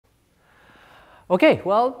Okay,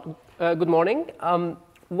 well, good morning.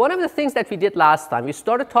 One of the things that we did last time, we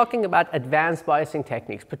started talking about advanced biasing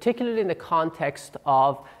techniques, particularly in the context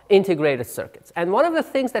of integrated circuits. And one of the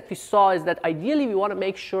things that we saw is that ideally we want to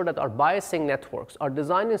make sure that our biasing networks are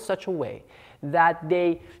designed in such a way that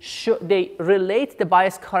they relate the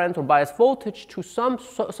bias current or bias voltage to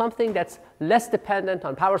something that's less dependent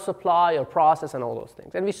on power supply or process and all those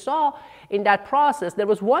things. And we saw in that process there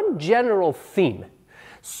was one general theme.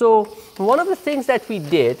 So one of the things that we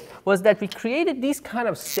did was that we created these kind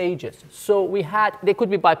of stages. So we had, they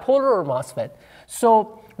could be bipolar or MOSFET.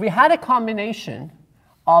 So we had a combination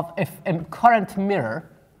of a current mirror.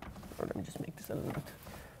 Or let me just make this a little bit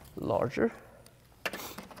larger.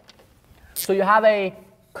 So you have a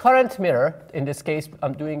current mirror. In this case,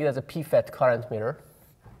 I'm doing it as a PVT current mirror.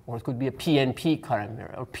 Or it could be a PNP current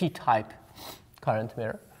mirror or P-type current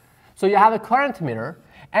mirror. So you have a current mirror.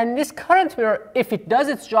 And this current mirror, if it does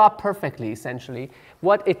its job perfectly, essentially,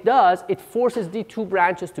 what it does, it forces the two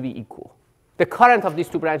branches to be equal. The current of these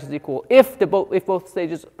two branches is equal if both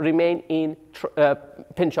stages remain in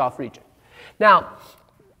pinch-off region. Now,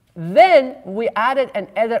 then we added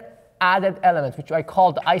another added element, which I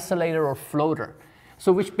call the isolator or floater.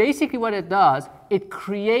 So which basically what it does, it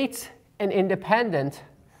creates an independent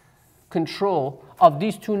control of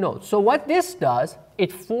these two nodes. So what this does,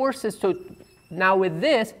 it forces to now with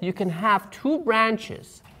this, you can have two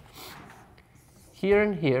branches here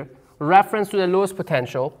and here, reference to the lowest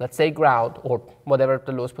potential, let's say ground, or whatever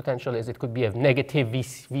the lowest potential is. It could be a negative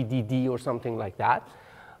VDD or something like that.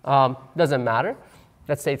 Doesn't matter.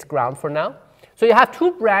 Let's say it's ground for now. So you have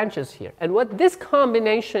two branches here. And what this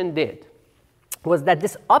combination did was that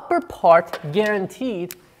this upper part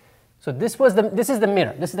guaranteed, so this is the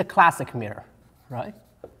mirror. This is the classic mirror, right?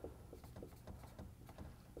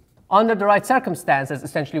 Under the right circumstances,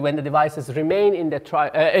 essentially when the devices remain in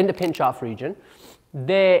the pinch-off region,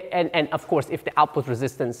 and of course if the output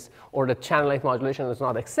resistance or the channel length modulation is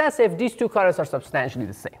not excessive, these two currents are substantially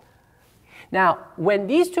the same. Now, when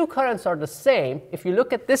these two currents are the same, if you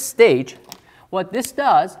look at this stage, what this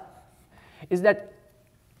does is that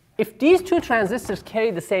if these two transistors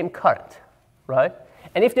carry the same current, right?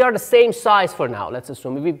 And if they are the same size for now, let's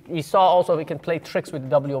assume, we saw also we can play tricks with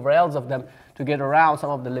W over Ls of them to get around some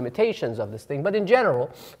of the limitations of this thing. But in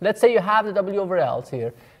general, let's say you have the W over Ls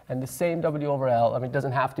here and the same W over L. I mean, it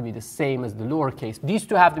doesn't have to be the same as the lowercase. These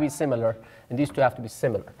two have to be similar, and these two have to be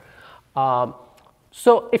similar.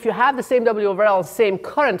 So if you have the same W over L, same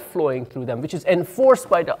current flowing through them, which is enforced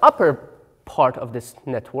by the upper part of this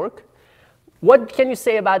network, what can you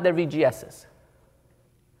say about the VGSs?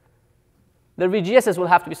 The VGSs will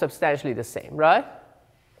have to be substantially the same, right?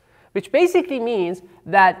 Which basically means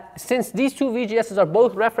that since these two VGSs are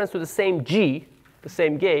both referenced to the same G, the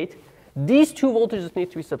same gate, these two voltages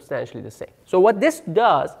need to be substantially the same. So what this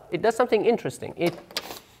does, it does something interesting. It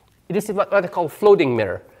is what I call floating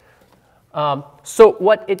mirror. So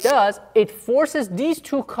what it does, it forces these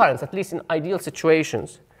two currents, at least in ideal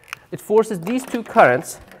situations, it forces these two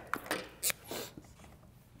currents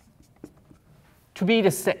to be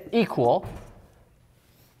equal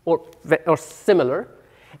or similar,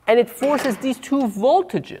 and it forces these two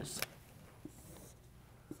voltages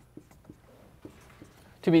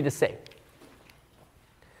to be the same.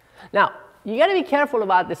 Now, you got to be careful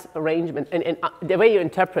about this arrangement and the way you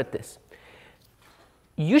interpret this.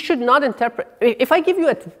 You should not interpret, if I give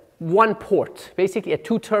you one port, basically a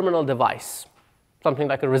two-terminal device, something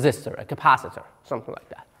like a resistor, a capacitor, something like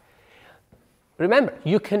that. Remember,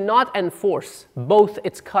 you cannot enforce both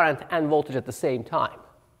its current and voltage at the same time,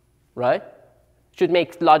 right? It should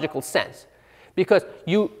make logical sense. Because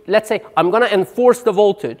let's say, I'm going to enforce the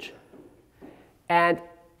voltage, and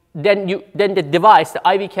then the device, the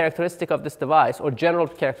IV characteristic of this device, or general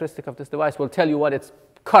characteristic of this device, will tell you what its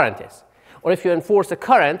current is. Or if you enforce a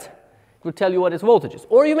current, it will tell you what its voltage is.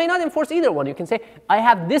 Or you may not enforce either one. You can say, I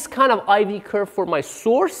have this kind of IV curve for my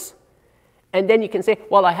source, and then you can say,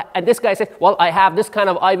 well, and this guy says, well, I have this kind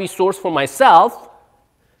of IV source for myself,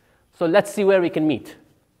 so let's see where we can meet.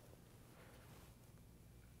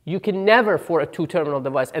 You can never, for a two-terminal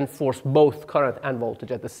device, enforce both current and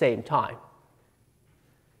voltage at the same time.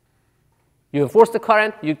 You enforce the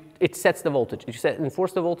current, it sets the voltage. You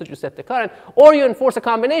enforce the voltage, you set the current. Or you enforce a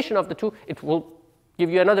combination of the two, it will give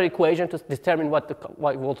you another equation to determine what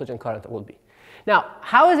voltage and current will be. Now,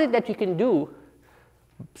 how is it that you can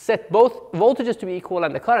set both voltages to be equal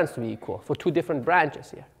and the currents to be equal for two different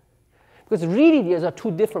branches here? Because really, these are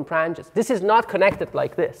two different branches. This is not connected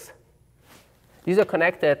like this. These are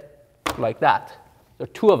connected like that. There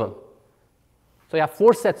are two of them. So you have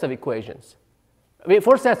four sets of equations. I mean,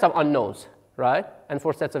 four sets of unknowns. right? And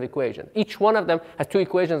 4 sets of equations. Each one of them has 2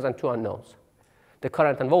 equations and 2 unknowns, the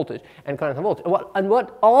current and voltage, and current and voltage. And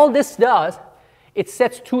what all this does, it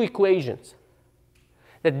sets 2 equations.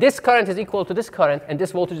 That this current is equal to this current, and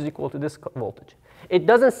this voltage is equal to this voltage. It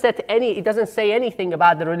doesn't say anything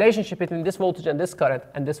about the relationship between this voltage and this current,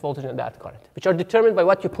 and this voltage and that current, which are determined by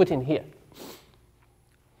what you put in here.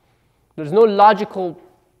 There's no logical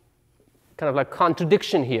kind of like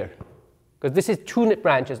contradiction here, because this is 2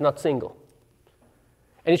 branches, not single.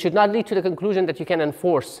 And it should not lead to the conclusion that you can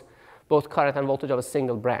enforce both current and voltage of a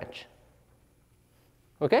single branch.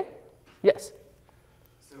 Okay? Yes?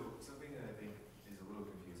 So something that I think is a little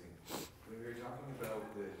confusing. When we were talking about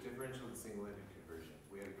the differential to single-ended conversion,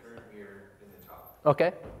 we had a current mirror in the top.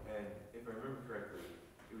 Okay. And if I remember correctly,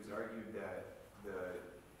 it was argued that the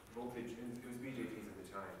voltage, and it was BJTs at the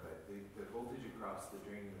time, but the voltage across the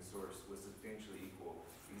drain and the source was substantially equal,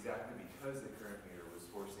 exactly because the current mirror was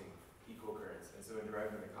forcing equal currents. And so in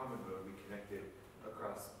deriving the common mode, we connected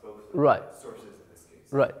across both sources in this case.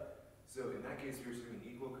 Right. So in that case, we were assuming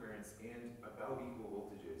equal currents and about equal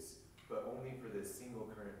voltages, but only for this single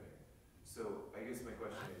current mirror. So I guess my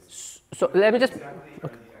question is, so let me just exactly are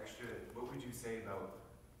the extra, what would you say about,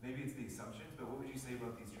 maybe it's the assumptions, but what would you say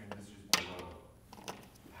about these transistors below?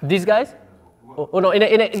 These guys? Oh no,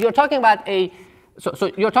 you're talking about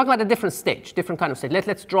so you're talking about a different stage, different kind of stage.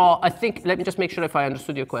 Let's draw, I think, let me just make sure if I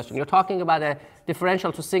understood your question. You're talking about a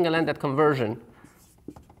differential to single-ended conversion,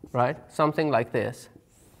 right? Something like this,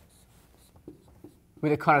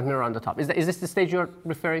 with a current mirror on the top. Is this the stage you're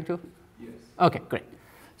referring to? Yes. Okay, great.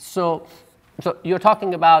 So you're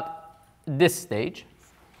talking about this stage.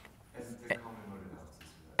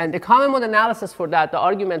 And the common mode analysis for that, the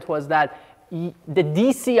argument was that the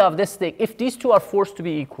DC of this thing, if these two are forced to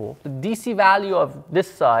be equal, the DC value of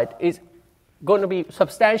this side is going to be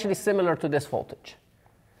substantially similar to this voltage.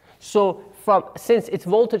 So since its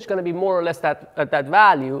voltage is going to be more or less at that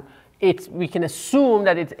value, we can assume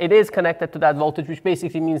that it is connected to that voltage, which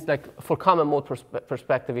basically means like for common mode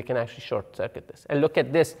perspective, we can actually short circuit this and look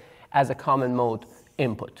at this as a common mode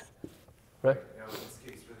input. Right? Now in this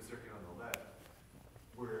case, for the circuit on the left,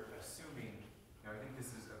 we're assuming, now I think this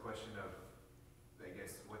is a question of, I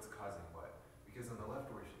guess, what's causing what? Because on the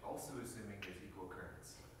left, we're also assuming there's equal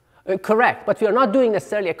currents. Correct, but we are not doing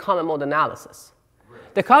necessarily a common mode analysis.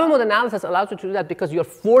 The common mode analysis allows you to do that because you're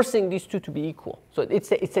forcing these two to be equal. So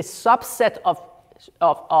it's a subset of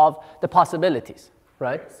the possibilities,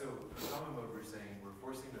 right? So for common mode, we're saying we're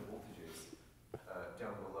forcing the voltages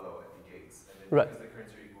down below at the gates. And then because the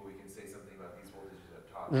currents are equal, we can say something about these voltages up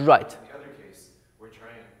top. Right. In the other case, we're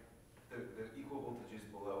trying, the equal voltages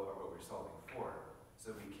below are what we're solving for.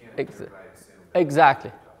 So we can't thereby assume that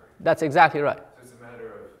exactly. That's exactly right. So it's a matter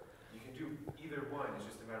of, you can do either one, it's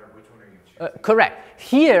just a matter of which one are you choosing. Correct.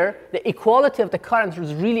 Here, the equality of the current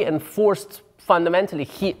is really enforced fundamentally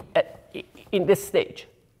here in this stage,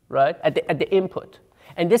 right, at the input.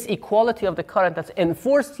 And this equality of the current that's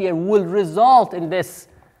enforced here will result in this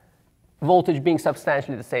voltage being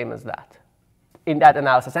substantially the same as that in that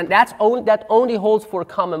analysis. And that only holds for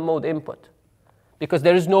common mode input. Because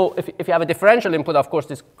there is no, if you have a differential input, of course,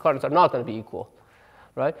 these currents are not going to be equal,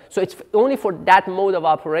 right? So it's only for that mode of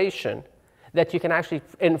operation that you can actually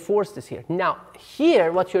enforce this here. Now,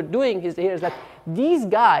 here, what you're doing is that these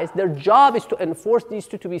guys, their job is to enforce these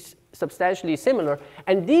two to be substantially similar,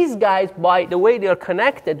 and these guys, by the way they are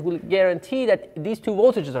connected, will guarantee that these two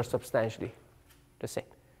voltages are substantially the same.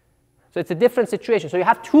 So it's a different situation. So you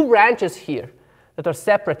have two branches here that are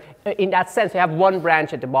separate. In that sense, you have one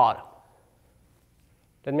branch at the bottom.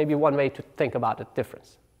 That may be one way to think about the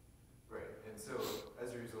difference. Right, and so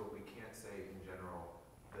as a result, we can't say in general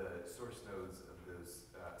the source nodes of those,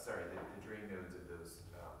 the drain nodes of those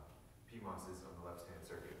PMOSs on the left-hand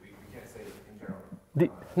circuit. We can't say in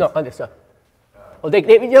general. No, understood.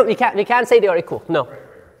 We can't say they are equal. No. Right.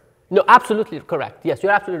 No, absolutely correct. Yes,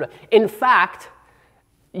 you're absolutely right. In fact,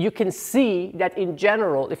 you can see that in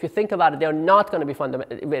general, if you think about it, they're not going to be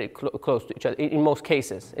fundamentally very close to each other in most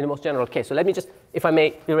cases, in the most general case. So let me just, if I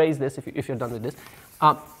may, erase this if you're done with this.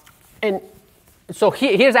 And so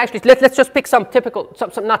here's actually, let's just pick some typical,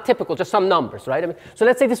 some not typical, just some numbers, right? I mean, so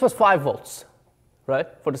let's say this was 5 volts, right,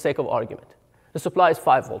 for the sake of argument. The supply is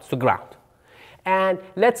 5 volts to ground. And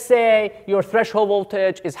let's say your threshold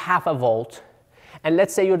voltage is half a volt. And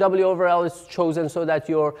let's say your W over L is chosen so that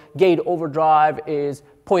your gate overdrive is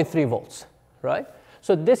 0.3 volts, right?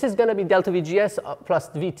 So this is going to be delta VGS plus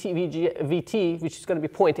VT, which is going to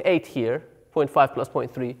be 0.8 here, 0.5 plus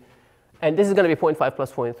 0.3. And this is going to be 0.5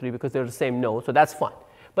 plus 0.3 because they're the same node, so that's fine.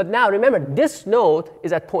 But now remember, this node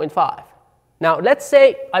is at 0.5. Now let's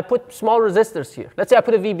say I put small resistors here. Let's say I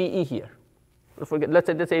put a VBE here, forget, let's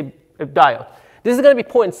say a diode. This is going to be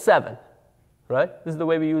 0.7, right? This is the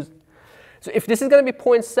way we use it. So if this is going to be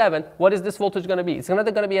 0.7, what is this voltage going to be? It's going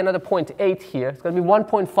to be another 0.8 here. It's going to be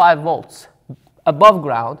 1.5 volts above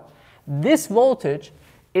ground. This voltage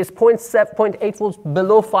is 0.8 volts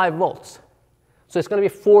below 5 volts. So it's going to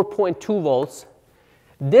be 4.2 volts.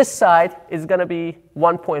 This side is going to be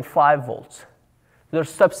 1.5 volts. They're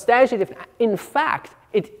substantially different. In fact,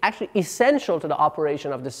 it's actually essential to the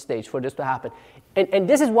operation of this stage for this to happen. And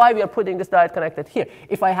this is why we are putting this diode connected here.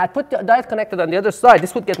 If I had put the diode connected on the other side,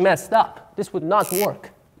 this would get messed up. This would not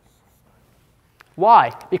work.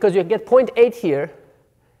 Why? Because you get 0.8 here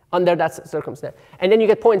under that circumstance. And then you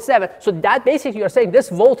get 0.7. So that basically you're saying this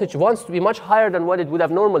voltage wants to be much higher than what it would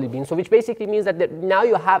have normally been. So which basically means that now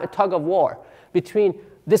you have a tug of war between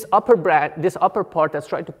this upper part that's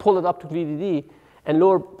trying to pull it up to VDD and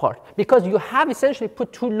lower part. Because you have essentially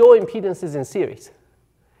put two low impedances in series.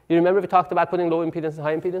 You remember we talked about putting low impedance and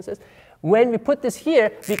high impedances? When we put this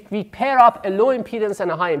here, we pair up a low impedance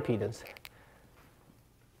and a high impedance.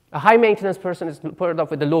 A high maintenance person is paired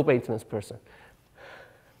up with a low maintenance person.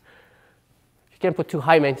 You can't put two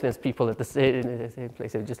high maintenance people in the same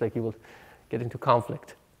place, just like you will get into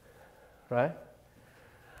conflict, right?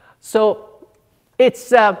 So it's,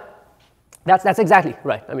 that's exactly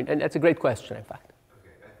right. I mean, and that's a great question, in fact.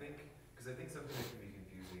 Okay, because I think something that can be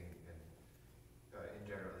confusing in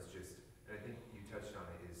general is just, and I think you touched on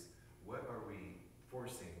it, is what are we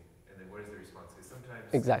forcing, and then what is the response? Because sometimes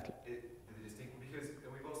exactly. Because and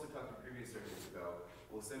we've also talked in previous circuits about,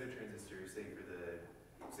 we'll set a transistor, say for the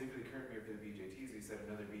current mirror for the BJTs, we set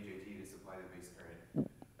another BJT to supply the base current.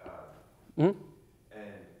 And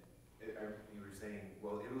you were saying,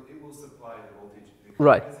 well, it will supply the voltage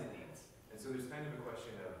right. as it needs. And so there's kind of a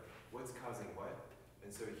question of what's causing what.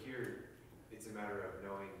 And so here, it's a matter of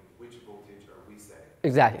knowing which voltage are we setting.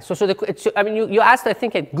 Exactly. I mean, you asked, I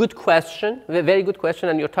think, a good question, a very good question,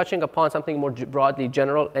 and you're touching upon something more broadly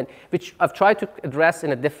general, and which I've tried to address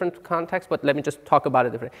in a different context, but let me just talk about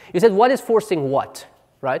it differently. You said, what is forcing what,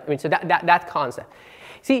 right? I mean, so that concept.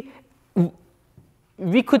 See,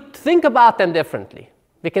 we could think about them differently.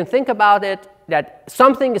 We can think about it that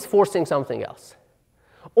something is forcing something else.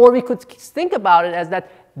 Or we could think about it as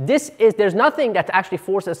that there's nothing that actually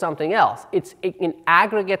forces something else. It's an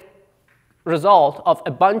aggregate result of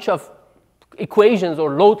a bunch of equations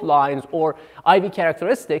or load lines or IV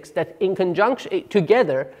characteristics that in conjunction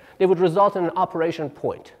together, they would result in an operation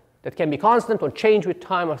point that can be constant or change with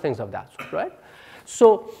time or things of that sort, right?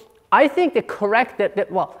 So I think the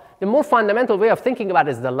more fundamental way of thinking about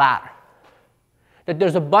it is the latter. That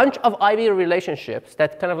there's a bunch of IV relationships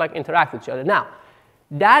that kind of like interact with each other. Now,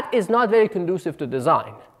 that is not very conducive to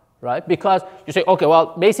design, right? Because you say, okay,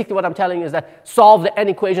 well, basically what I'm telling you is that solve the n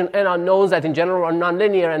equation, n unknowns that in general are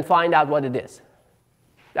nonlinear and find out what it is.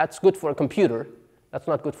 That's good for a computer. That's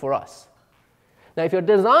not good for us. Now, if you're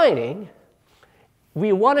designing,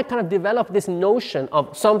 we want to kind of develop this notion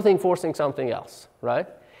of something forcing something else, right?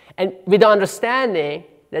 And with the understanding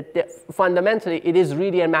that fundamentally it is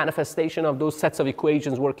really a manifestation of those sets of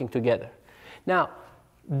equations working together. Now,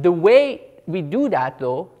 the way we do that,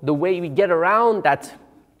 though, the way we get around that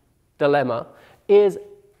dilemma is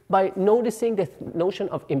by noticing the notion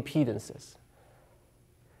of impedances.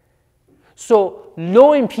 So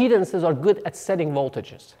low impedances are good at setting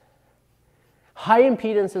voltages. High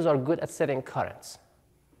impedances are good at setting currents.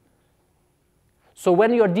 So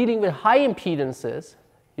when you're dealing with high impedances,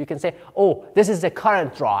 you can say, oh, this is a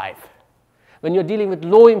current drive. When you're dealing with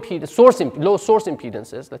low source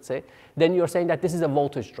impedances, let's say, then you're saying that this is a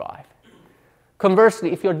voltage drive.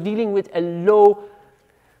 Conversely, if you're dealing with a low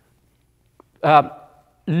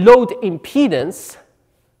load impedance,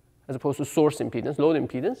 as opposed to source impedance, load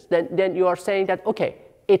impedance, then you are saying that, okay,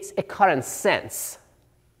 it's a current sense.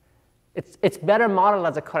 It's better modeled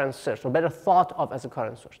as a current source, or better thought of as a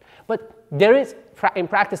current source. But there is, in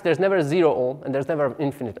practice, there's never a 0 ohm, and there's never an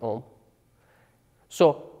infinite ohm.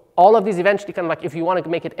 So all of these eventually kind of like, if you want to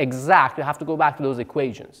make it exact, you have to go back to those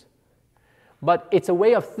equations. But it's a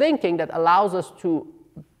way of thinking that allows us to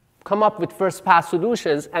come up with first-pass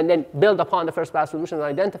solutions and then build upon the first-pass solution and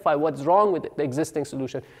identify what's wrong with the existing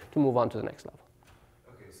solution to move on to the next level.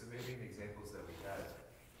 Okay, so maybe the examples that we had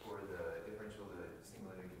for the differential to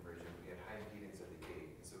single linear conversion, we had high impedance at the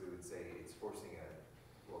gate, and so we would say it's forcing in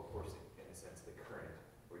a sense the current,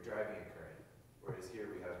 or driving a current, whereas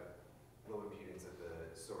here we have low impedance at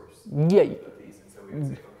the source of these, and so we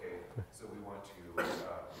would say, okay, so we want to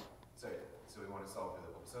solve for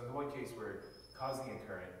the voltage. So in the one case, we're causing a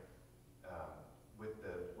current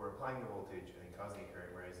we're applying the voltage and then causing a current,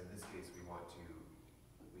 whereas in this case we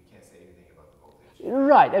can't say anything about the voltage.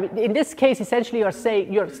 Right. I mean, in this case, essentially,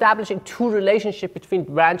 you're establishing two relationships between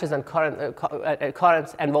branches and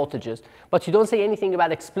currents and voltages, but you don't say anything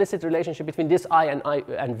about explicit relationship between this I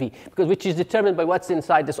and V, because which is determined by what's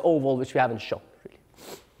inside this oval, which we haven't shown. Really.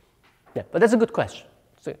 Yeah, but that's a good question.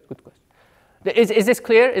 It's a good question. Is this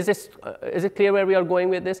clear? Is it clear where we are going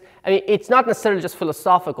with this? I mean, it's not necessarily just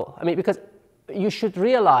philosophical. I mean, because you should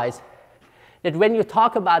realize that when you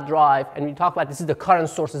talk about drive and you talk about this is the current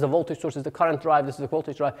source, this is the voltage source, this is the current drive, this is the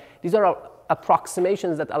voltage drive, these are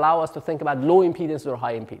approximations that allow us to think about low impedances or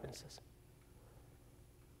high impedances.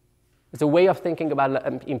 It's a way of thinking about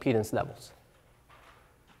impedance levels.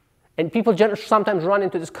 And people sometimes run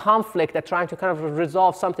into this conflict that trying to kind of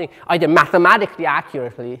resolve something either mathematically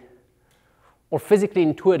accurately or physically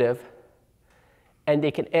intuitive, and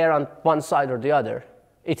they can err on one side or the other.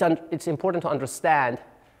 It's important to understand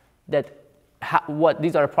that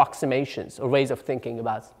these are approximations or ways of thinking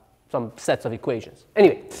about some sets of equations.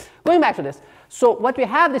 Anyway, going back to this. So what we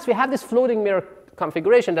have this floating mirror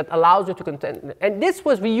configuration that allows you to contend. And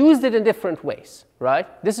we used it in different ways,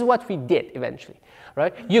 right? This is what we did eventually,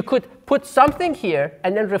 right? You could put something here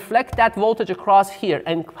and then reflect that voltage across here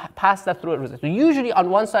and pass that through a resistor. Usually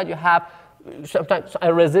on one side you have sometimes a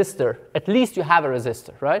resistor, at least you have a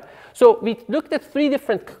resistor, right? So we looked at three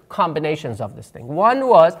different combinations of this thing. One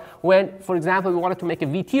was when, for example, we wanted to make a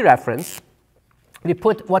VT reference. We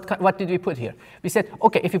put, what did we put here? We said,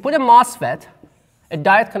 okay, if you put a MOSFET, a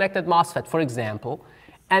diode-connected MOSFET, for example,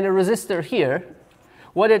 and a resistor here,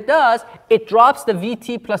 what it does, it drops the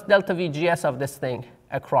VT plus delta VGS of this thing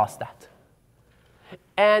across that.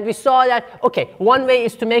 And we saw that, okay, one way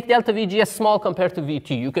is to make delta VGS small compared to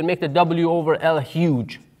VT. You can make the W over L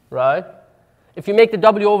huge, right? If you make the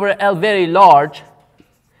W over L very large,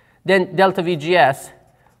 then delta VGS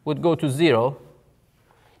would go to 0.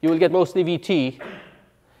 You will get mostly VT.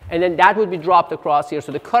 And then that would be dropped across here.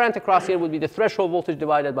 So the current across here would be the threshold voltage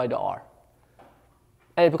divided by the R.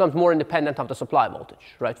 And it becomes more independent of the supply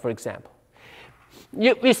voltage, right, for example.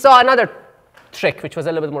 We saw another trick, which was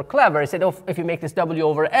a little bit more clever. It said, oh, if you make this W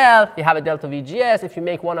over L, you have a delta VGS. If you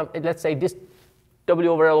make one of, let's say, this W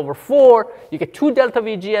over L over 4, you get 2 delta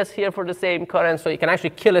VGS here for the same current. So you can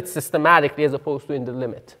actually kill it systematically as opposed to in the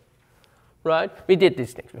limit, right? We did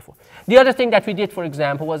these things before. The other thing that we did, for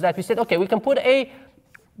example, was that we said, OK, we can put a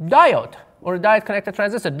diode or a diode-connected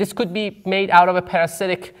transistor. This could be made out of a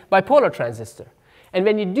parasitic bipolar transistor. And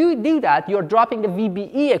when you do that, you're dropping the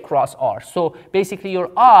VBE across R. So basically, your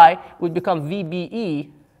I would become VBE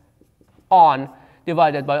on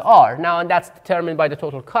divided by R. Now, and that's determined by the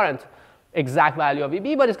total current exact value of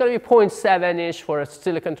VB, but it's going to be 0.7-ish for a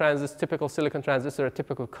silicon transistor, typical silicon transistor,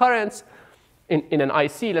 typical currents in an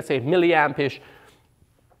IC, let's say milliamp-ish.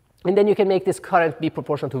 And then you can make this current be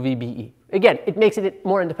proportional to VBE. Again, it makes it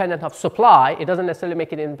more independent of supply. It doesn't necessarily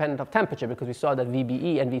make it independent of temperature, because we saw that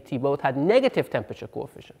VBE and VT both had negative temperature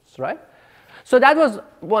coefficients, right? So that was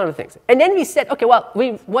one of the things. And then we said, OK, well,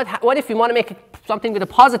 what if we want to make something with a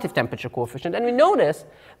positive temperature coefficient? And we noticed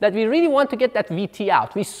that we really want to get that VT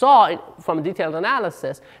out. We saw from detailed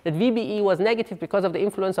analysis that VBE was negative because of the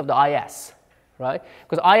influence of the IS, right?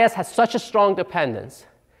 Because IS has such a strong dependence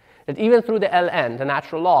that even through the ln, the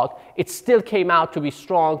natural log, it still came out to be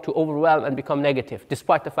strong, to overwhelm and become negative,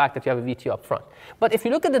 despite the fact that you have a VT up front. But if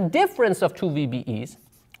you look at the difference of two VBEs,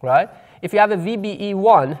 right, if you have a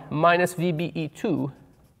VBE1 minus VBE2,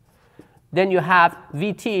 then you have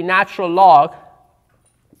VT natural log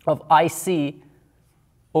of IC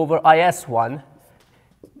over IS1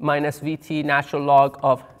 minus VT natural log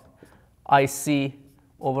of IC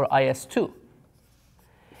over IS2.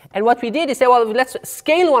 And what we did is say, well, let's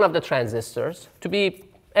scale one of the transistors to be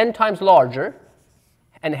n times larger,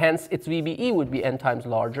 and hence its VBE would be n times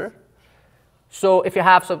larger. So if you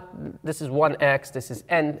have, so this is 1x, this is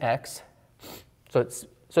nx.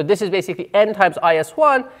 So this is basically n times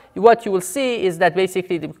IS1. What you will see is that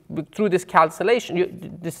basically through this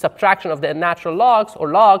calculation, this subtraction of the natural logs or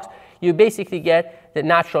logs, you basically get the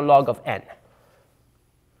natural log of n,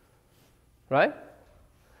 right?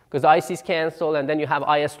 Because the ICs cancel, and then you have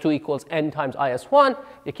IS2 equals n times IS1.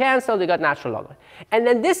 You cancel, you got natural log. And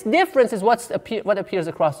then this difference is what appears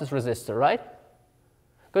across this resistor, right?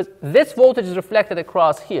 Because this voltage is reflected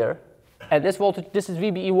across here, and this voltage, this is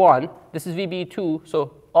VBE1, this is VBE2,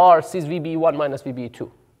 so R sees VBE1 minus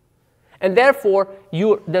VBE2. And therefore,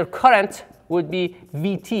 the current would be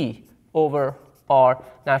VT over R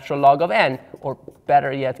natural log of n, or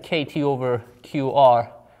better yet, KT over QR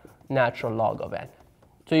natural log of n.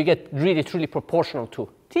 So you get really truly proportional to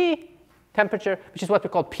T, temperature, which is what we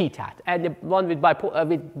call PTAT. And the one with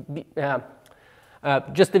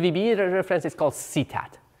just the VBE reference is called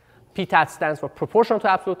CTAT. PTAT stands for proportional to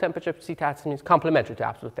absolute temperature. CTAT means complementary to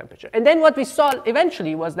absolute temperature. And then what we saw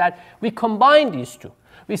eventually was that we combined these two.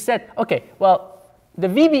 We said, OK, well, the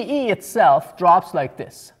VBE itself drops like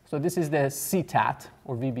this. So this is the CTAT,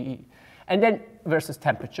 or VBE, and then versus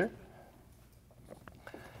temperature.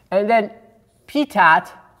 And then PTAT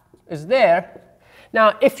is there.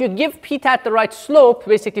 Now, if you give PTAT the right slope,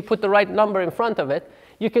 basically put the right number in front of it,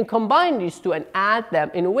 you can combine these two and add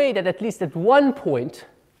them in a way that at least at one point,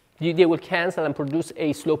 they will cancel and produce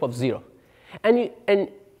a slope of 0. And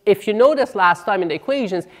if you noticed last time in the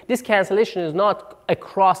equations, this cancellation is not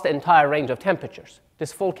across the entire range of temperatures.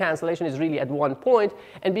 This full cancellation is really at one point.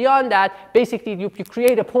 And beyond that, basically, you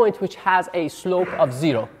create a point which has a slope of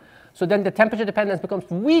 0. So then the temperature dependence becomes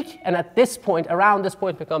weak, and at this point, around this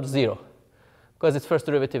point, becomes 0, because its first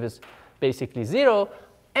derivative is basically 0.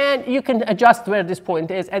 And you can adjust where this point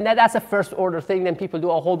is, and that's a first order thing. Then people do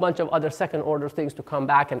a whole bunch of other second order things to come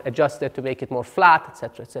back and adjust it to make it more flat,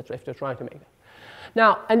 et cetera, if they're trying to make it.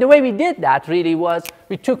 Now, and the way we did that really was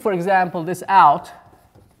we took, for example, this out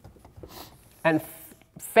and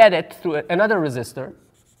fed it through another resistor,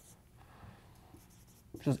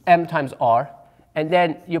 which is M times R, and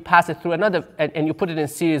then you pass it through another, and you put it in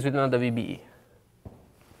series with another VBE.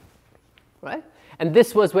 Right? And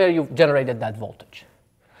this was where you generated that voltage.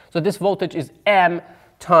 So this voltage is M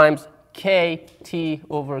times KT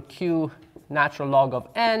over Q natural log of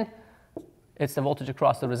N. It's the voltage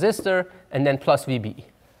across the resistor, and then plus VBE.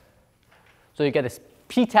 So you get a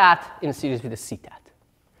PTAT in series with a CTAT.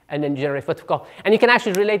 And then you generate what's called, and you can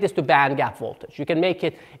actually relate this to band gap voltage. You can make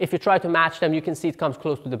it, if you try to match them, you can see it comes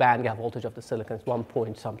close to the band gap voltage of the silicon. It's 1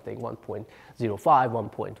 point something, 1.05,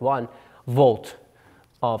 1.1 volt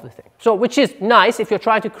of the thing. So which is nice if you're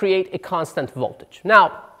trying to create a constant voltage.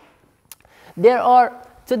 Now,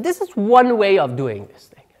 so this is one way of doing this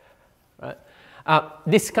thing, right?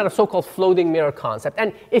 This kind of so-called floating mirror concept.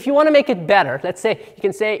 And if you want to make it better, let's say, you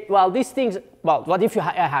can say, well, these things, well, what if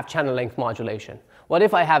I have channel length modulation? What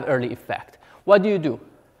if I have early effect? What do?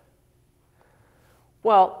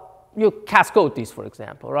 Well, you cascode these, for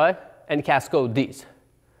example, right? And cascode these.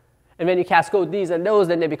 And when you cascode these and those,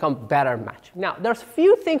 then they become better matching. Now, there's a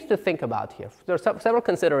few things to think about here. There are several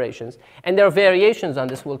considerations, and there are variations on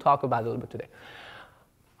this we'll talk about a little bit today.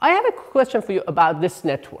 I have a question for you about this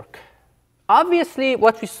network. Obviously,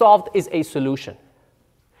 what we solved is a solution.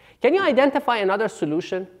 Can you identify another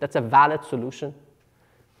solution that's a valid solution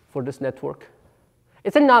for this network?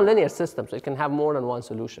 It's a nonlinear system, so it can have more than one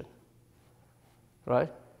solution,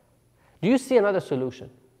 right? Do you see another solution?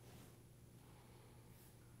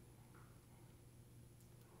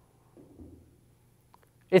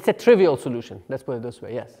 It's a trivial solution. Let's put it this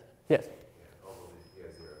way. Yes. Yes.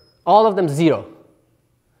 All of them 0.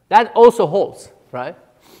 That also holds, right?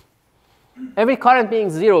 Every current being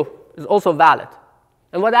 0 is also valid.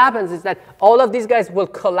 And what happens is that all of these guys will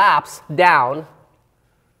collapse down,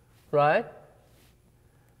 right?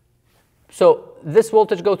 So this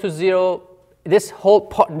voltage go to 0. This whole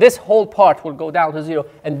part will go down to 0,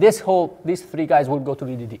 and these three guys will go to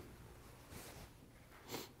VDD.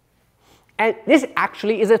 And this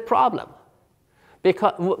actually is a problem.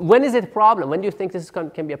 Because when is it a problem? When do you think this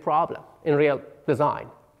can be a problem in real design?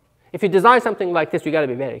 If you design something like this, you've got to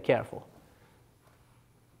be very careful.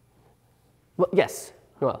 Well, yes?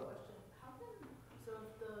 Well. How come, so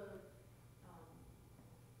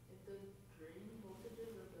if the drain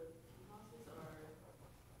voltages of the PMOSs are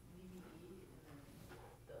VBE and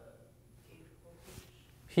then the gate voltage?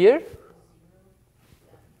 Here?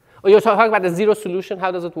 Oh, you're talking about the 0 solution? How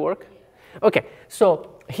does it work? Yeah. OK,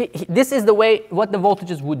 so this is the way what the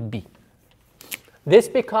voltages would be. This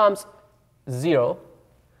becomes 0.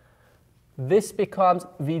 This becomes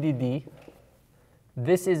VDD.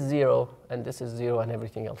 This is 0, and this is 0, and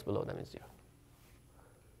everything else below them is 0.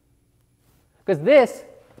 Because this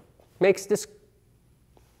makes this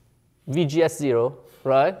VGS 0,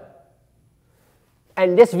 right?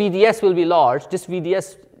 And this VDS will be large. This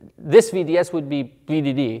VDS would be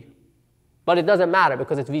VDD. But it doesn't matter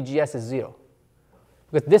because its VGS is 0.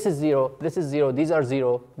 Because this is 0, this is 0, these are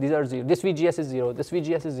 0, these are 0. This VGS is 0, this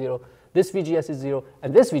VGS is 0, this VGS is 0,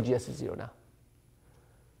 and this VGS is 0 now.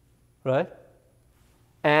 Right?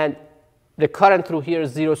 And the current through here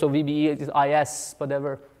is 0, so VBE is IS,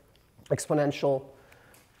 whatever, exponential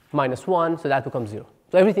 -1, so that becomes 0.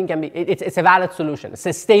 So everything can be, it's a valid solution. It's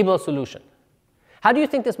a stable solution. How do you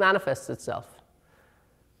think this manifests itself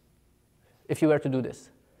if you were to do this?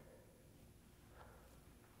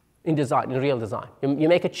 In design, in real design. You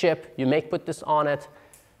make a chip, put this on it,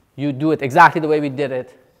 you do it exactly the way we did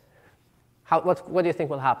it. What do you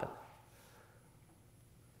think will happen?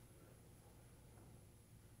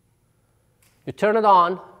 You turn it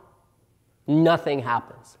on, nothing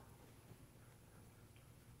happens.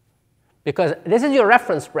 Because this is your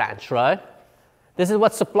reference branch, right? This is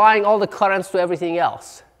what's supplying all the currents to everything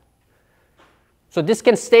else. So this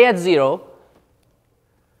can stay at 0.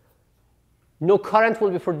 No current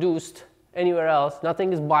will be produced anywhere else.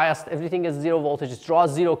 Nothing is biased. Everything is 0 voltage. It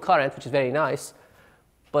draws 0 current, which is very nice.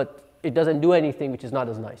 But it doesn't do anything, which is not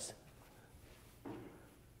as nice.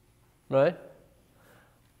 Right?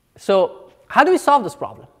 So how do we solve this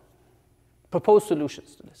problem? Propose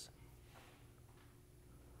solutions to this.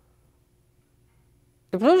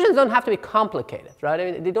 The solutions don't have to be complicated, right?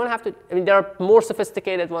 I mean, they don't have to. I mean, there are more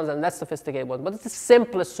sophisticated ones and less sophisticated ones, but it's the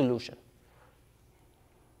simplest solution.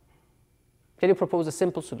 Can you propose a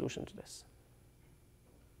simple solution to this?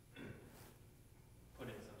 Put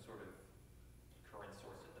in some sort of current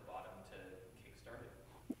source at the bottom to kickstart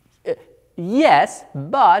it? Yes,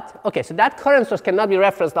 but, okay, so that current source cannot be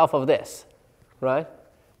referenced off of this, right?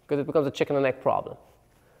 Because it becomes a chicken and egg problem.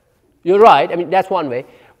 You're right. I mean, that's one way.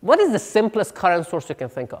 What is the simplest current source you can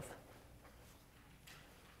think of?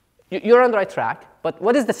 You're on the right track, but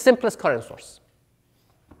what is the simplest current source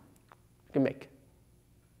you can make?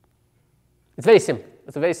 It's very simple.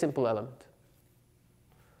 It's a very simple element.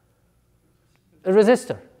 A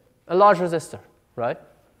resistor, a large resistor, right?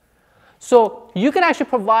 So you can actually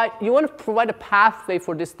provide, you want to provide a pathway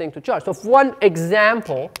for this thing to charge. So if one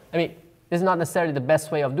example, I mean, this is not necessarily the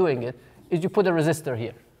best way of doing it, is you put a resistor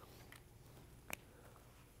here.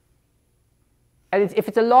 And if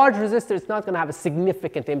it's a large resistor, it's not going to have a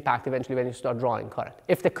significant impact eventually when you start drawing current.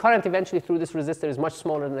 If the current eventually through this resistor is much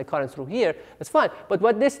smaller than the current through here, that's fine. But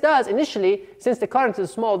what this does initially, since the current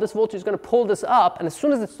is small, this voltage is going to pull this up. And as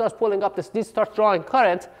soon as it starts pulling up, this starts drawing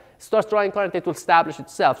current. It will establish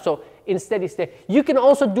itself. So in steady state, you can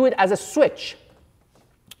also do it as a switch,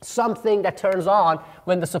 something that turns on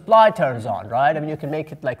when the supply turns on, right? I mean, you can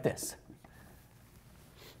make it like this.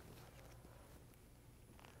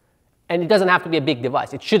 And it doesn't have to be a big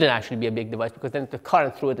device. It shouldn't actually be a big device because then the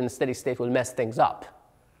current through it in a steady state will mess things up.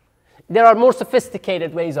 There are more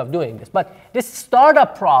sophisticated ways of doing this. But this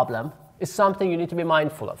startup problem is something you need to be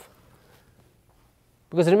mindful of.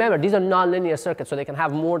 Because remember, these are nonlinear circuits, so they can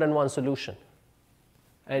have more than one solution.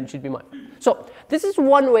 And should be mindful. So this is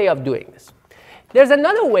one way of doing this. There's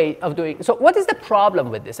another way of doing it. So what is the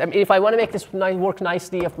problem with this? I mean, if I want to make this work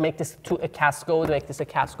nicely, make this to a cascode, make this a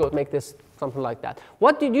cascode, make this something like that.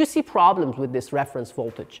 What did you see problems with this reference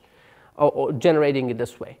voltage or generating it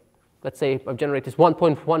this way? Let's say I generate this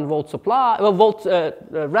 1.1 volt supply, volt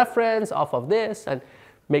reference off of this and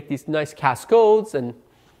make these nice cascodes. And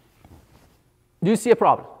do you see a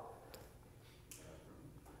problem?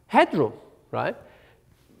 Headroom, right?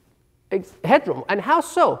 Headroom. And how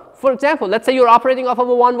so? For example, let's say you're operating off of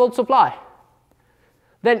a 1 volt supply.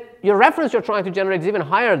 Then your reference you're trying to generate is even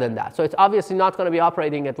higher than that. So it's obviously not going to be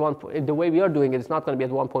operating at the way we are doing it. It's not going to be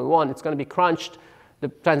at 1.1. It's going to be crunched. The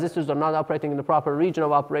transistors are not operating in the proper region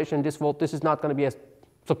of operation. This is not going to be a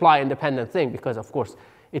supply independent thing because, of course,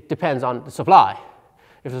 it depends on the supply.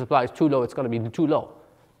 If the supply is too low, it's going to be too low.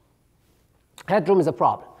 Headroom is a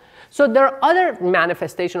problem. So there are other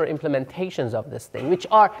manifestations or implementations of this thing, which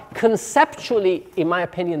are conceptually, in my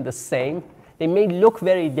opinion, the same. They may look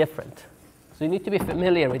very different. So you need to be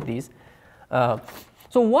familiar with these.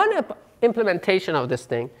 So one implementation of this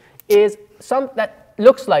thing is some that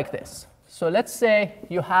looks like this. So let's say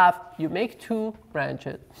you make two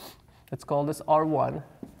branches. Let's call this R1,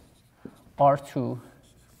 R2,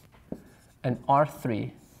 and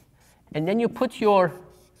R3. And then you put your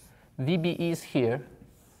VBEs here.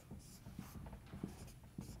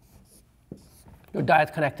 Your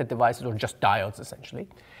diode connected devices, or just diodes, essentially.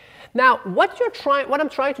 Now, what I'm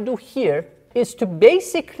trying to do here is to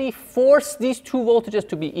basically force these two voltages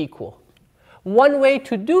to be equal. One way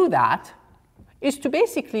to do that is to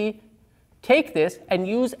basically take this and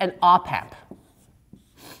use an op-amp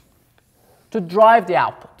to drive the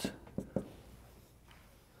output.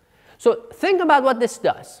 So think about what this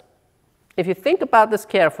does. If you think about this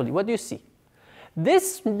carefully, what do you see?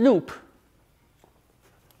 This loop,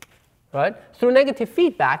 right, through negative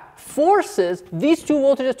feedback, forces these two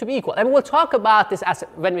voltages to be equal. And we'll talk about this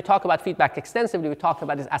when we talk about feedback extensively. We talk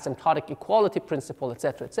about this asymptotic equality principle, et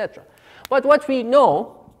cetera, et cetera. But what we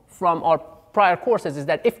know from our prior courses is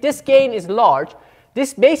that if this gain is large,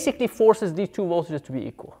 this basically forces these two voltages to be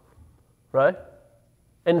equal, right?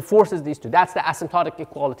 And forces these two. That's the asymptotic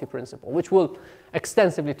equality principle, which we'll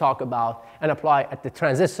extensively talk about and apply at the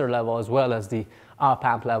transistor level as well as the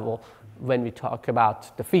op-amp level when we talk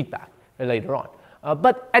about the feedback later on.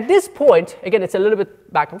 But at this point, again, it's a little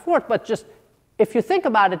bit back and forth, but just if you think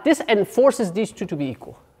about it, this enforces these two to be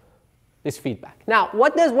equal. this feedback. Now,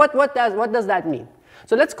 what does that mean?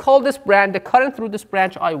 So let's call this branch, the current through this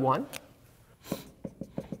branch I1,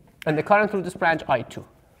 and the current through this branch I2,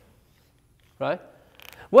 right?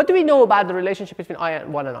 What do we know about the relationship between I1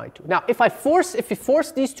 and I2? Now, if we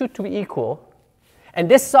force these two to be equal, and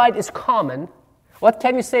this side is common, what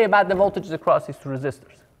can you say about the voltages across these two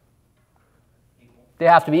resistors? Equal. They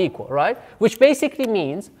have to be equal, right? Which basically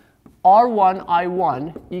means R1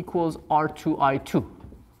 I1 equals R2 I2,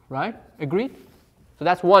 right? Agreed? So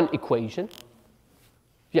that's one equation.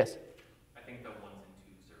 Yes? I think the 1s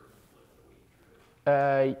and 2s are flipped the way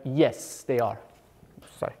you drew it. Yes, they are.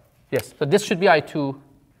 Sorry. Yes, so this should be I2.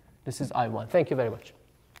 This is I1. Thank you very much.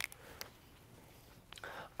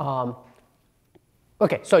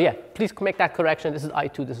 OK, so yeah, please make that correction. This is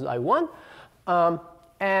I2, this is I1.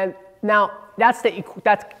 And now that's the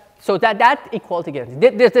that equality again.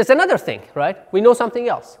 There's another thing, right? We know something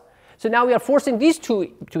else. So now we are forcing these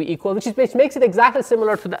two to be equal, which makes it exactly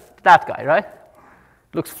similar to that guy, right?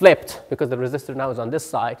 Looks flipped because the resistor now is on this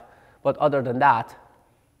side. But other than that,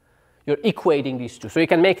 you're equating these two. So you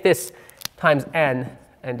can make this times n,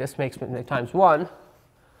 and this makes it times 1,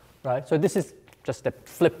 right? So this is just a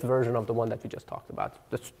flipped version of the one that we just talked about.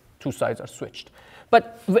 The two sides are switched.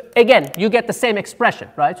 But again, you get the same expression,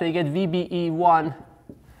 right? So you get VBE1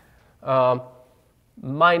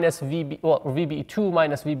 minus VBE2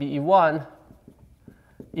 minus VBE1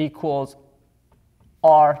 equals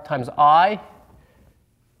R times I2,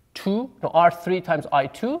 no, R3 times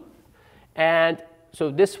I2. And so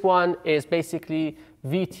this one is basically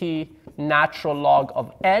VT natural log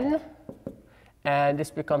of n. And this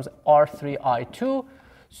becomes R3I2.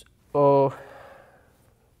 So,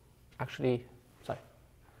 actually, sorry.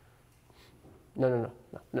 No,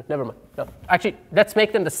 never mind. No. Actually, let's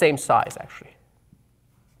make them the same size, actually.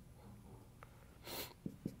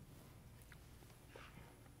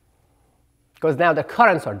 Because now the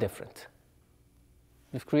currents are different.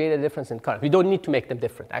 We've created a difference in current. We don't need to make them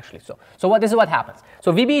different, actually. So this is what happens.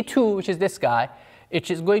 So VB2, which is this guy, it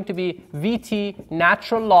is going to be VT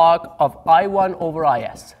natural log of I1 over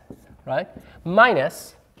IS, right?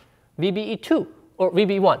 Minus VBE2, or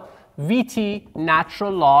VB1, VT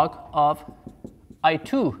natural log of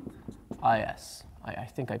I2 IS. I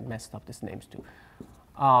think I messed up these names too.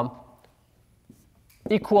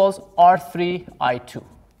 Equals R3 I2,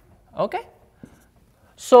 OK?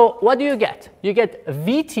 So what do you get? You get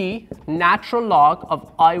VT natural log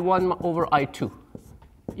of I1 over I2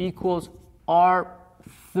 equals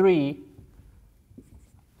R3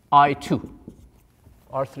 I2.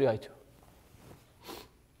 R3 I2.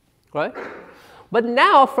 Right? But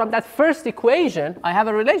now from that first equation, we have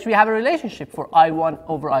a relationship for I1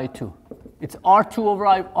 over I2. It's R2 over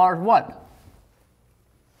R1.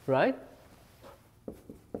 Right?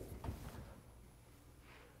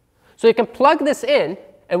 So you can plug this in,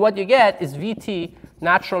 and what you get is VT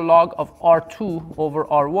natural log of R2 over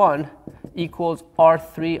R1 equals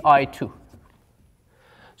R3 I2.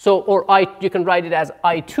 So, you can write it as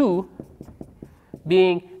I2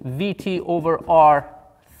 being VT over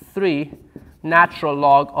R3 natural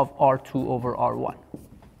log of R2 over R1.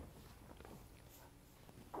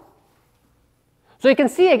 So you can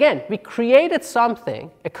see again, we created something,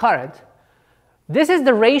 a current. This is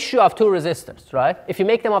the ratio of two resistors, right? If you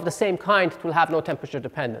make them of the same kind, it will have no temperature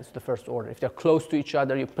dependence, the first order. If they're close to each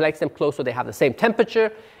other, you place them close so they have the same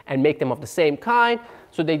temperature and make them of the same kind.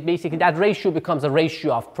 So they basically, that ratio becomes a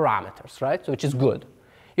ratio of parameters, right? So which is good.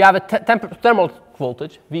 You have a thermal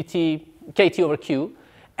voltage, VT, KT over Q,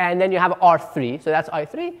 and then you have R3, so that's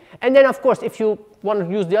I3. And then, of course, if you want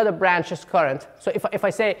to use the other branch's current, so if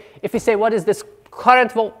we say what is this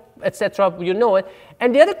current volt, etc., you know it.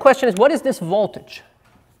 And the other question is, what is this voltage?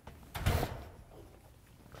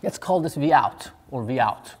 Let's call this V out or V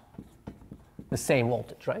out, the same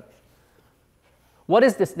voltage, right? What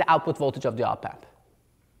is this, the output voltage of the op amp?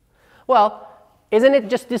 Well, isn't it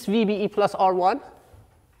just this VBE plus R1?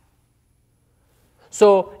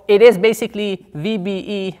 So it is basically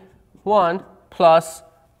VBE1 plus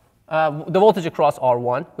the voltage across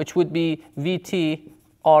R1, which would be VT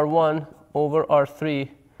R1 over R3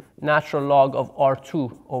 natural log of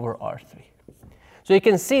R2 over R3. So you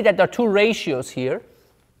can see that there are two ratios here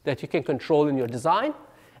that you can control in your design.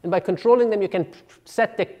 And by controlling them, you can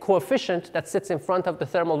set the coefficient that sits in front of the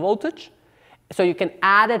thermal voltage. So you can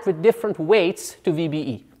add it with different weights to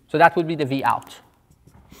VBE. So that would be the V out.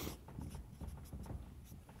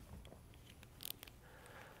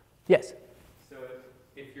 Yes? So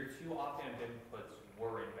if your two op-amp inputs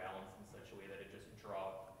were imbalanced in such a way that it just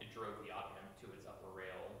drove the op-amp to its upper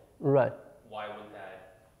rail, right, why would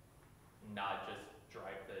that not just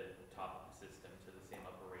drive the top of the system to the same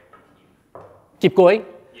upper rail and keep Keep going?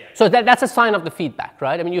 Yeah. So that's a sign of the feedback,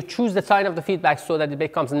 right? I mean, you choose the sign of the feedback so that it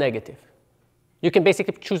becomes negative. You can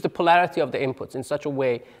basically choose the polarity of the inputs in such a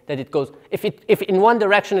way that it goes, if in one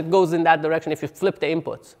direction it goes in that direction, if you flip the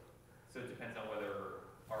inputs. So it depends on whether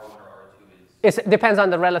R1 or R2 is... It depends on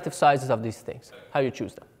the relative sizes of these things, how you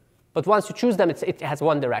choose them. But once you choose them, it has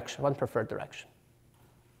one direction, one preferred direction.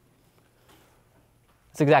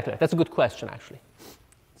 That's exactly right. That's a good question, actually.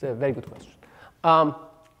 It's a very good question.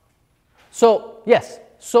 So yes,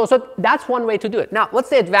 so that's one way to do it. Now, what's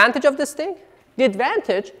the advantage of this thing? The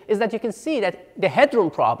advantage is that you can see that the headroom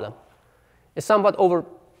problem is somewhat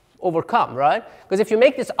overcome, right? Because if you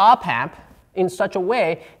make this op-amp in such a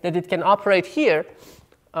way that it can operate here,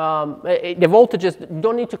 the voltages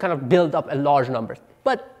don't need to kind of build up a large number.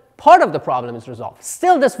 But part of the problem is resolved.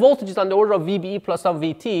 Still, this voltage is on the order of VBE plus some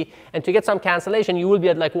VT, and to get some cancellation, you will be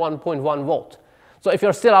at like 1.1 volt. So if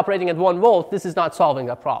you're still operating at 1 volt, this is not solving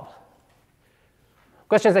that problem.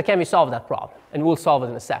 Question is that can we solve that problem? And we'll solve it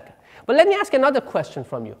in a second. But let me ask another question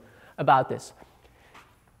from you about this.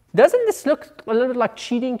 Doesn't this look a little bit like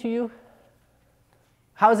cheating to you?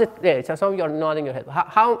 How is it? Yeah, so some of you are nodding your head.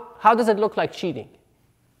 How does it look like cheating?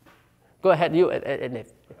 Go ahead, you. Really created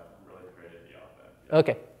the op-amp.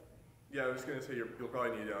 Okay. Yeah, I was going to say you'll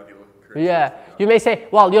probably need to deal with current. Yeah, you may say,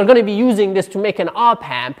 well, you're going to be using this to make an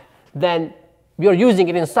op-amp, then you're using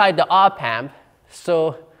it inside the op-amp,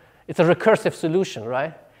 so it's a recursive solution,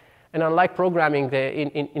 right? And unlike programming,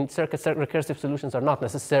 in circuits, recursive solutions are not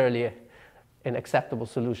necessarily an acceptable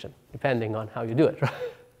solution, depending on how you do it, right?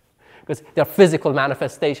 Because they're physical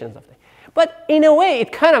manifestations of things. But in a way,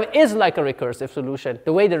 it kind of is like a recursive solution,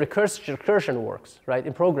 the way the recursion works, right,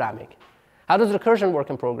 in programming. How does recursion work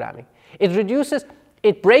in programming?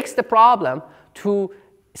 It breaks the problem to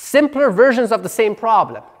simpler versions of the same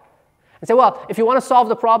problem. And say, well, if you want to solve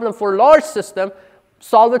the problem for a large system,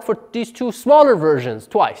 solve it for these two smaller versions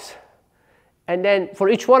twice. And then for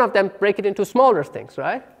each one of them, break it into smaller things,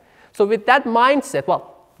 right? So with that mindset,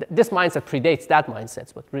 well, this mindset predates that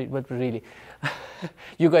mindset, but really,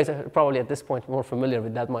 you guys are probably at this point more familiar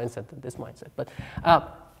with that mindset than this mindset. But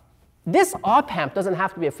this op-amp doesn't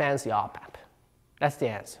have to be a fancy op-amp. That's the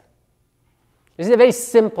answer. This is a very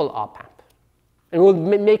simple op-amp. And we'll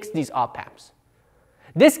make these op-amps.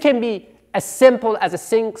 This can be as simple as a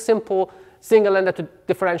simple single-ended to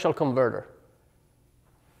differential converter.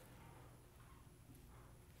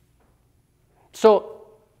 So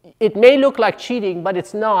it may look like cheating, but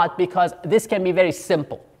it's not, because this can be very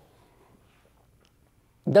simple.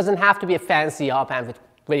 It doesn't have to be a fancy op-amp with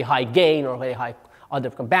very high gain or very high other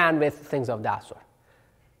bandwidth, things of that sort.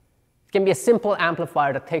 It can be a simple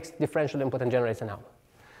amplifier that takes differential input and generates an output,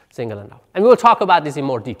 single and out. And we'll talk about this in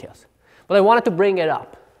more details. But I wanted to bring it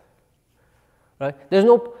up. Right? There's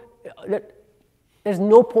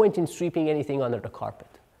no point in sweeping anything under the carpet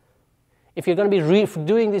if you're going to be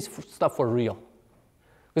doing this stuff for real,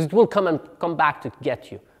 because it will come back to get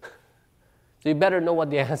you. So you better know what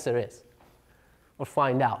the answer is or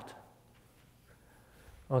find out.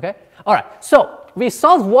 Okay? All right. So we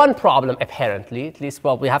solved one problem, apparently. At least,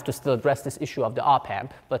 well, we have to still address this issue of the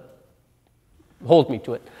op-amp, but hold me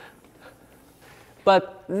to it.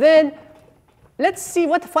 But then let's see,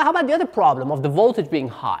 how about the other problem of the voltage being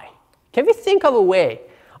high? Can we think of a way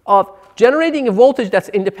of generating a voltage that's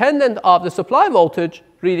independent of the supply voltage,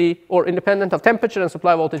 really, or independent of temperature and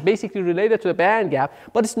supply voltage, basically related to the band gap,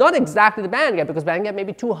 but it's not exactly the band gap, because band gap may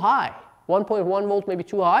be too high. 1.1 volt may be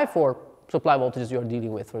too high for supply voltages you're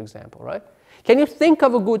dealing with, for example, right? Can you think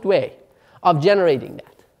of a good way of generating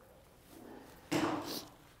that?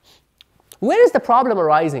 Where is the problem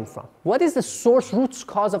arising from? What is the source root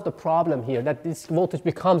cause of the problem here that this voltage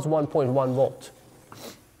becomes 1.1 volt?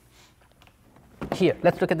 Here,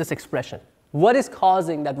 let's look at this expression. What is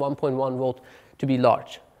causing that 1.1 volt to be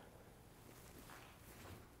large?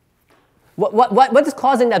 What is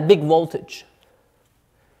causing that big voltage?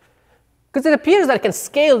 Because it appears that I can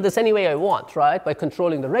scale this any way I want, right? By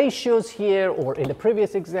controlling the ratios here, or in the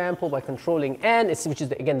previous example, by controlling n, which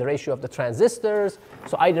is, again, the ratio of the transistors.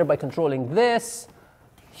 So either by controlling this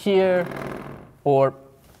here, or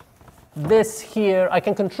this here. I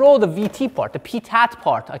can control the VT part, the PTAT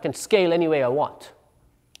part. I can scale any way I want,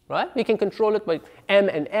 right? We can control it by m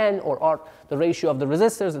and n, or r, the ratio of the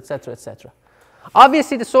resistors, et cetera, et cetera.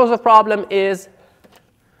 Obviously, the source of problem is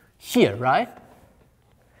here, right?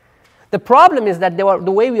 The problem is that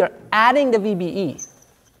the way we are adding the VBE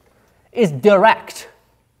is direct.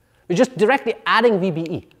 We're just directly adding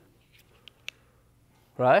VBE,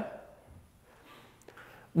 right?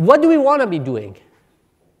 What do we want to be doing?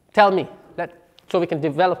 Tell me, so we can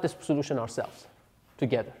develop this solution ourselves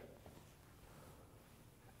together.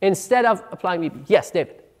 instead of applying VBE. Yes,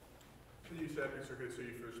 David? So you set up your circuit so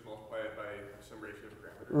you first multiply it by some ratio of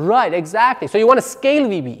parameters. Right, exactly. So you want to scale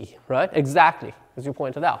VBE, right? Exactly, as you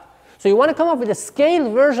pointed out. So you want to come up with a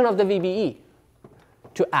scaled version of the VBE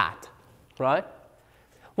to add, right?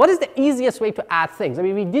 What is the easiest way to add things? I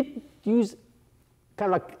mean, we did use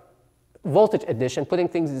kind of like voltage addition, putting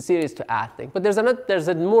things in series to add things. But there's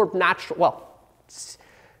a more natural, well,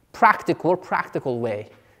 practical way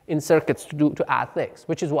in circuits to add things,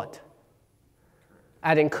 which is what?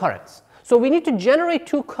 Adding currents. So we need to generate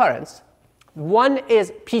two currents. One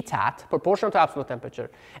is PTAT, proportional to absolute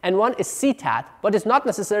temperature, and one is CTAT, but it's not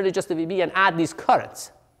necessarily just the VB, and add these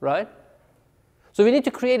currents, right? So we need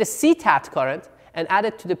to create a CTAT current and add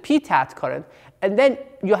it to the PTAT current, and then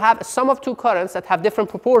you have a sum of two currents that have different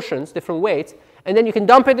proportions, different weights, and then you can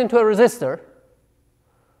dump it into a resistor,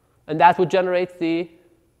 and that would generate the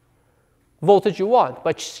voltage you want.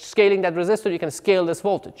 By scaling that resistor, you can scale this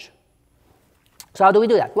voltage. So how do we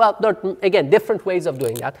do that? Well, there are, again, different ways of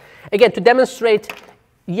doing that. Again, to demonstrate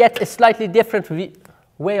yet a slightly different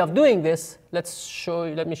way of doing this, let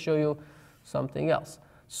me show you something else.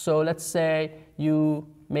 So let's say you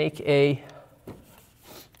make a,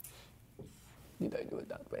 did I do it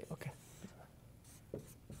that way? Okay.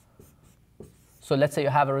 So let's say you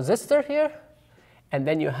have a resistor here, and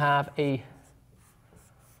then you have a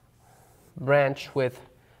branch with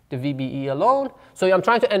the VBE alone. So I'm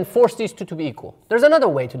trying to enforce these two to be equal. There's another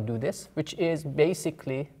way to do this, which is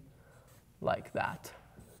basically like that.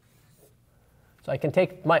 So I can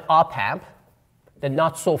take my op-amp, the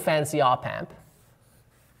not so fancy op-amp,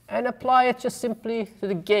 and apply it just simply to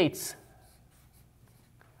the gates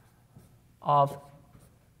of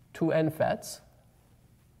two NFETs.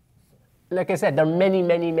 Like I said, there are many,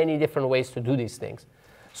 many, many different ways to do these things.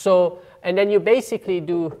 So, and then you basically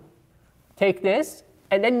take this,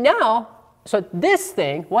 and then now, so this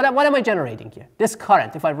thing, what am I generating here? This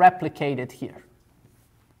current, if I replicate it here.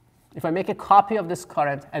 If I make a copy of this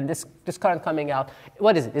current and this current coming out,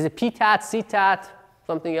 what is it? Is it PTAT, CTAT,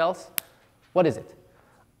 something else? What is it?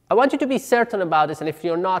 I want you to be certain about this, and if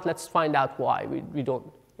you're not, let's find out why we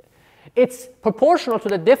don't. It's proportional to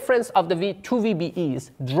the difference of the two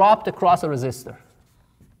VBEs dropped across a resistor.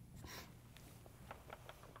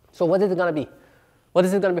 So what is it going to be? What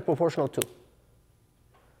is it going to be proportional to?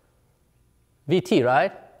 VT,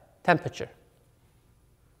 right? Temperature.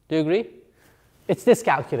 Do you agree? It's this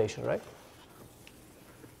calculation, right?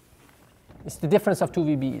 It's the difference of two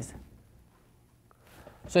VBEs.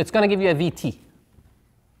 So it's going to give you a VT.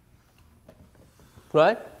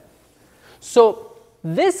 Right? So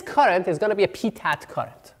this current is going to be a PTAT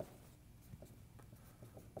current.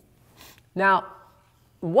 Now,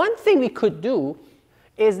 one thing we could do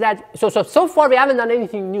is that, so far we haven't done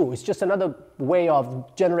anything new. It's just another way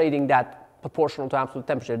of generating that proportional to absolute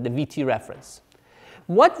temperature, the VT reference.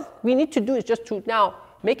 What we need to do is just to now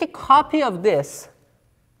make a copy of this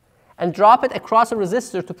and drop it across a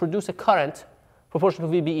resistor to produce a current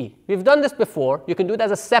proportional to VBE. We've done this before. You can do it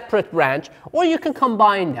as a separate branch, or you can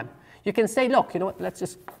combine them. You can say, look, you know what, let's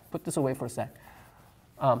just put this away for a sec.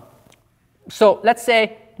 So let's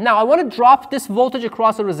say, now I want to drop this voltage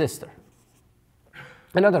across a resistor,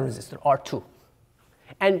 another resistor, R2.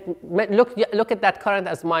 And look at that current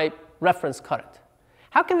as my reference current.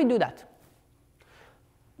 How can we do that?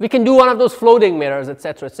 We can do one of those floating mirrors, et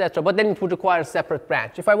cetera, but then it would require a separate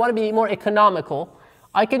branch. If I want to be more economical,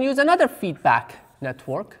 I can use another feedback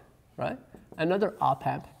network, right? Another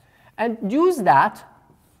op-amp, and use that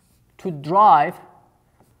to drive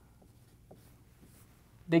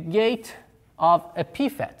the gate of a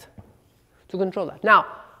PFET to control that. Now,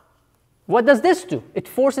 what does this do? It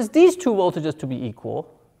forces these two voltages to be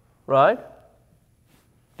equal, right?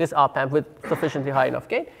 This op-amp with sufficiently high enough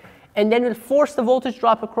gain. And then we'll force the voltage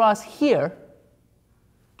drop across here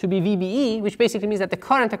to be VBE, which basically means that the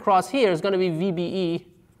current across here is going to be VBE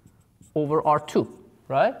over R2,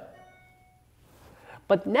 right?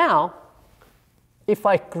 But now, if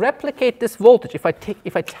I replicate this voltage, if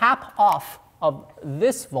I tap off of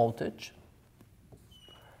this voltage,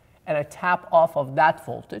 and I tap off of that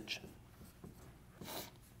voltage,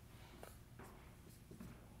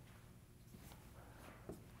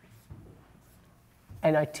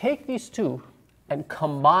 and I take these two and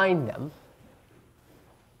combine them.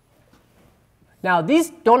 Now,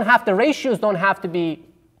 the ratios don't have to be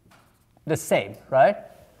the same, right?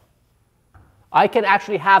 I can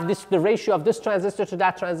actually have the ratio of this transistor to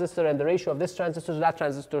that transistor and the ratio of this transistor to that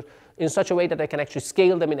transistor in such a way that I can actually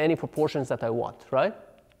scale them in any proportions that I want, right?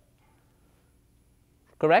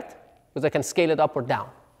 Correct? Because I can scale it up or down.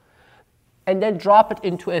 And then drop it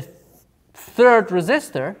into a third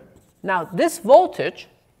resistor. Now, this voltage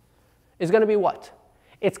is going to be what?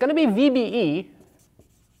 It's going to be VBE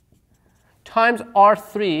times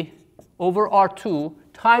R3 over R2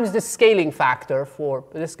 times the scaling factor for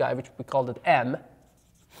this guy, which we called it M,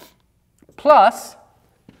 plus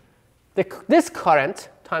this current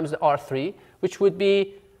times the R3, which would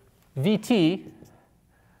be VT.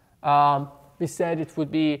 We said it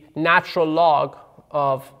would be natural log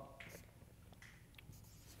of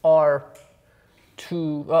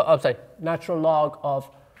R2, I'm sorry, natural log of,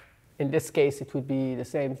 in this case, it would be the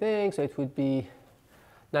same thing. So it would be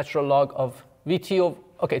natural log of VT of,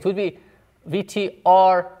 OK, it would be VT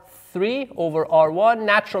R3 over R1,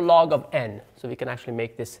 natural log of N. So we can actually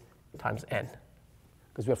make this times N,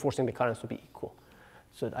 because we're forcing the currents to be equal.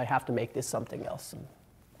 So I have to make this something else,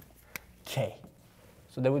 K.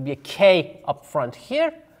 So there would be a K up front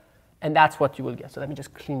here, and that's what you will get. So let me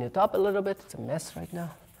just clean it up a little bit. It's a mess right now.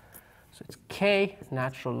 So it's K,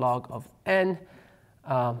 natural log of N,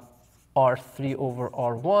 R3 over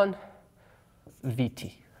R1,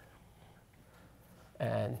 VT.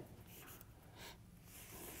 And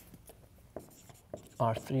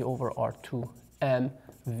R3 over R2, M,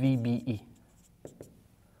 VBE.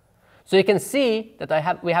 So you can see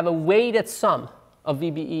that we have a weighted sum of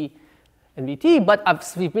VBE and VT, but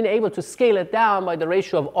we've been able to scale it down by the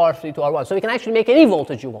ratio of R3 to R1. So we can actually make any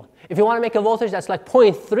voltage you want. If you want to make a voltage that's like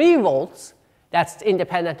 0.3 volts, that's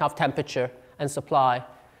independent of temperature and supply,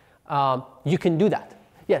 you can do that.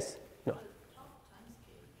 Yes? No.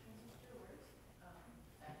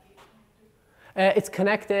 It's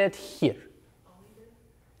connected here.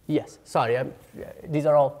 Yes. Sorry. These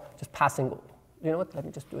are all just passing. You know what? Let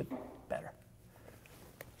me just do it better.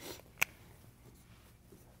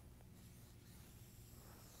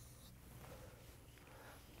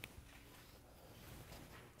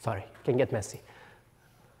 Sorry, it can get messy.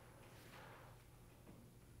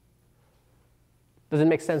 Does it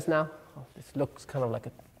make sense now? Oh, this looks kind of like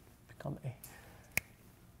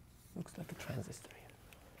looks like a transistor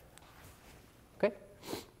here. OK?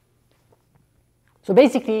 So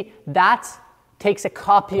basically, that takes a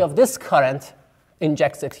copy of this current,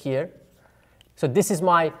 injects it here. So this is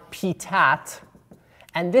my P-tat.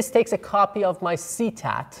 And this takes a copy of my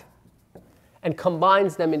C-tat and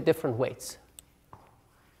combines them in different weights.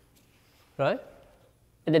 Right?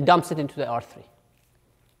 And then dumps it into the R3.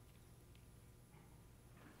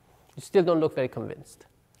 You still don't look very convinced.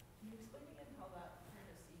 Can you explain again how that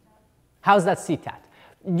turned to C-tat? How's that C-tat?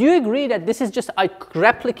 Do you agree that this is just, I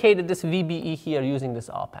replicated this VBE here using this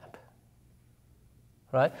op amp?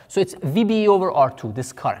 Right? So it's VBE over R2,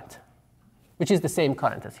 this current, which is the same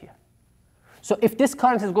current as here. So if this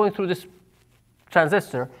current is going through this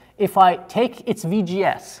transistor, if I take its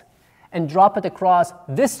VGS and drop it across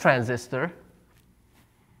this transistor,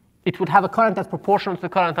 it would have a current that's proportional to the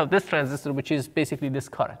current of this transistor, which is basically this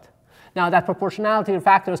current. Now, that proportionality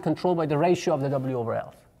factor is controlled by the ratio of the W over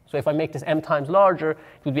L. So if I make this M times larger,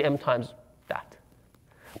 it would be M times that.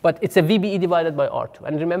 But it's a VBE divided by R2.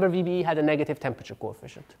 And remember, VBE had a negative temperature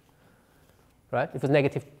coefficient. Right? It was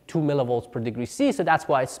negative 2 millivolts per degree C, so that's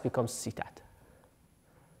why it becomes C-tat.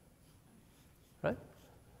 Right?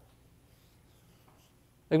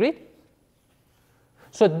 Agreed?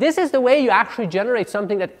 So this is the way you actually generate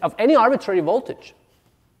something that of any arbitrary voltage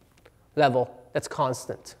level that's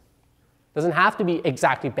constant. Doesn't have to be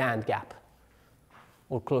exactly band gap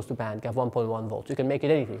or close to band gap, 1.1 volts. You can make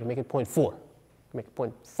it anything. You can make it 0.4. You can make it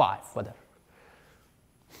 0.5, whatever.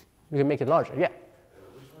 You can make it larger, yeah.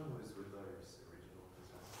 Which one was Whittler's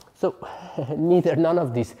original design? So neither, none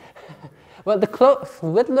of these. Well,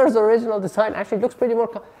 Whittler's original design actually looks pretty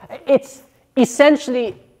more. It's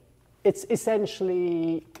essentially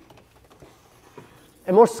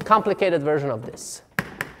a more complicated version of this.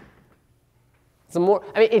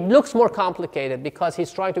 It looks more complicated because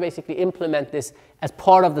he's trying to basically implement this as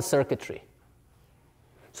part of the circuitry.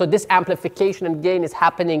 So this amplification and gain is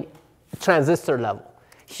happening at transistor level.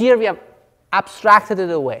 Here we have abstracted it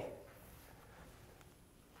away.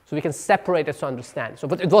 So we can separate it to understand. So,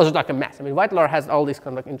 but it was like a mess. I mean, Whittler has all these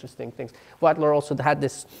kind of interesting things. Whittler also had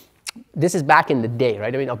this. This is back in the day,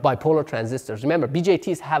 right? I mean, of bipolar transistors. Remember,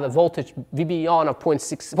 BJTs have a voltage VBE on of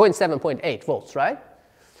 0.7, 0.8 volts, right?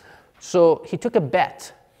 So he took a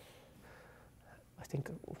bet. I think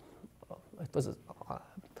it was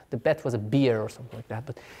the bet was a beer or something like that.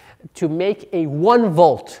 But to make a 1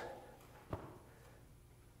 volt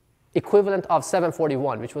equivalent of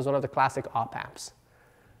 741, which was one of the classic op amps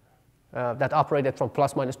that operated from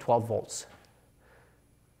plus minus 12 volts.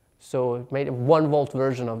 So it made a 1 volt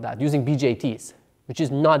version of that using BJTs, which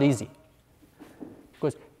is not easy.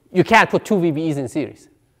 Because you can't put 2 VBEs in series.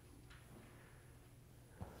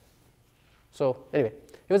 So anyway,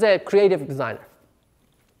 He was a creative designer.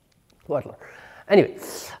 Whatever. Anyway,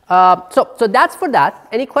 so that's for that.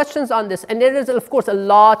 Any questions on this? And there is, of course, a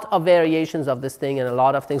lot of variations of this thing and a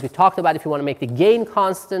lot of things we talked about. If you want to make the gain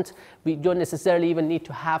constant, we don't necessarily even need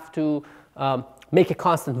to have to make a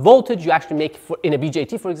constant voltage. You actually make, in a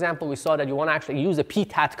BJT, for example, we saw that you want to actually use a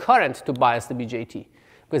PTAT current to bias the BJT,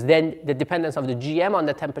 because then the dependence of the GM on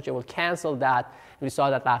the temperature will cancel that. And we saw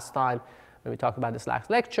that last time when we talked about this last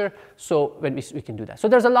lecture. So when we can do that. So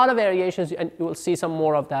there's a lot of variations, and you will see some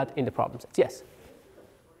more of that in the problem sets. Yes?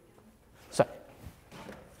 Sorry.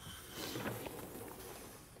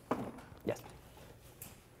 Yes.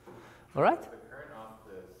 All right? The current off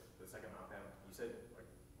the second op amp, you said like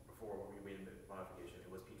before when we made the modification,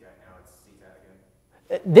 it was PTAT, now it's CTAT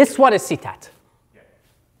again? This one is CTAT. Yeah.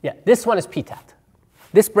 Yeah, this one is PTAT.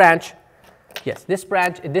 This branch, yes, this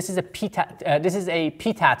branch, this is a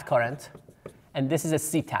PTAT current, and this is a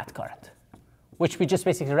CTAT current, which we just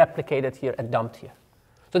basically replicated here and dumped here.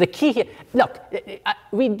 So the key here, look,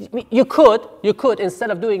 you could,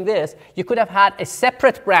 instead of doing this, you could have had a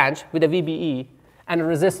separate branch with a VBE and a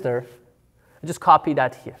resistor, just copy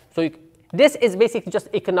that here. So this is basically just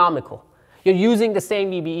economical. You're using the same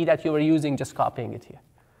VBE that you were using, just copying it here.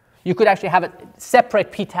 You could actually have a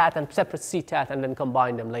separate PTAT and separate CTAT and then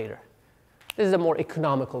combine them later. This is a more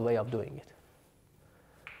economical way of doing it.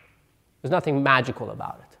 There's nothing magical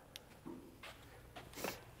about it.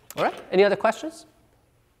 All right, any other questions?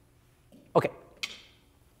 Okay.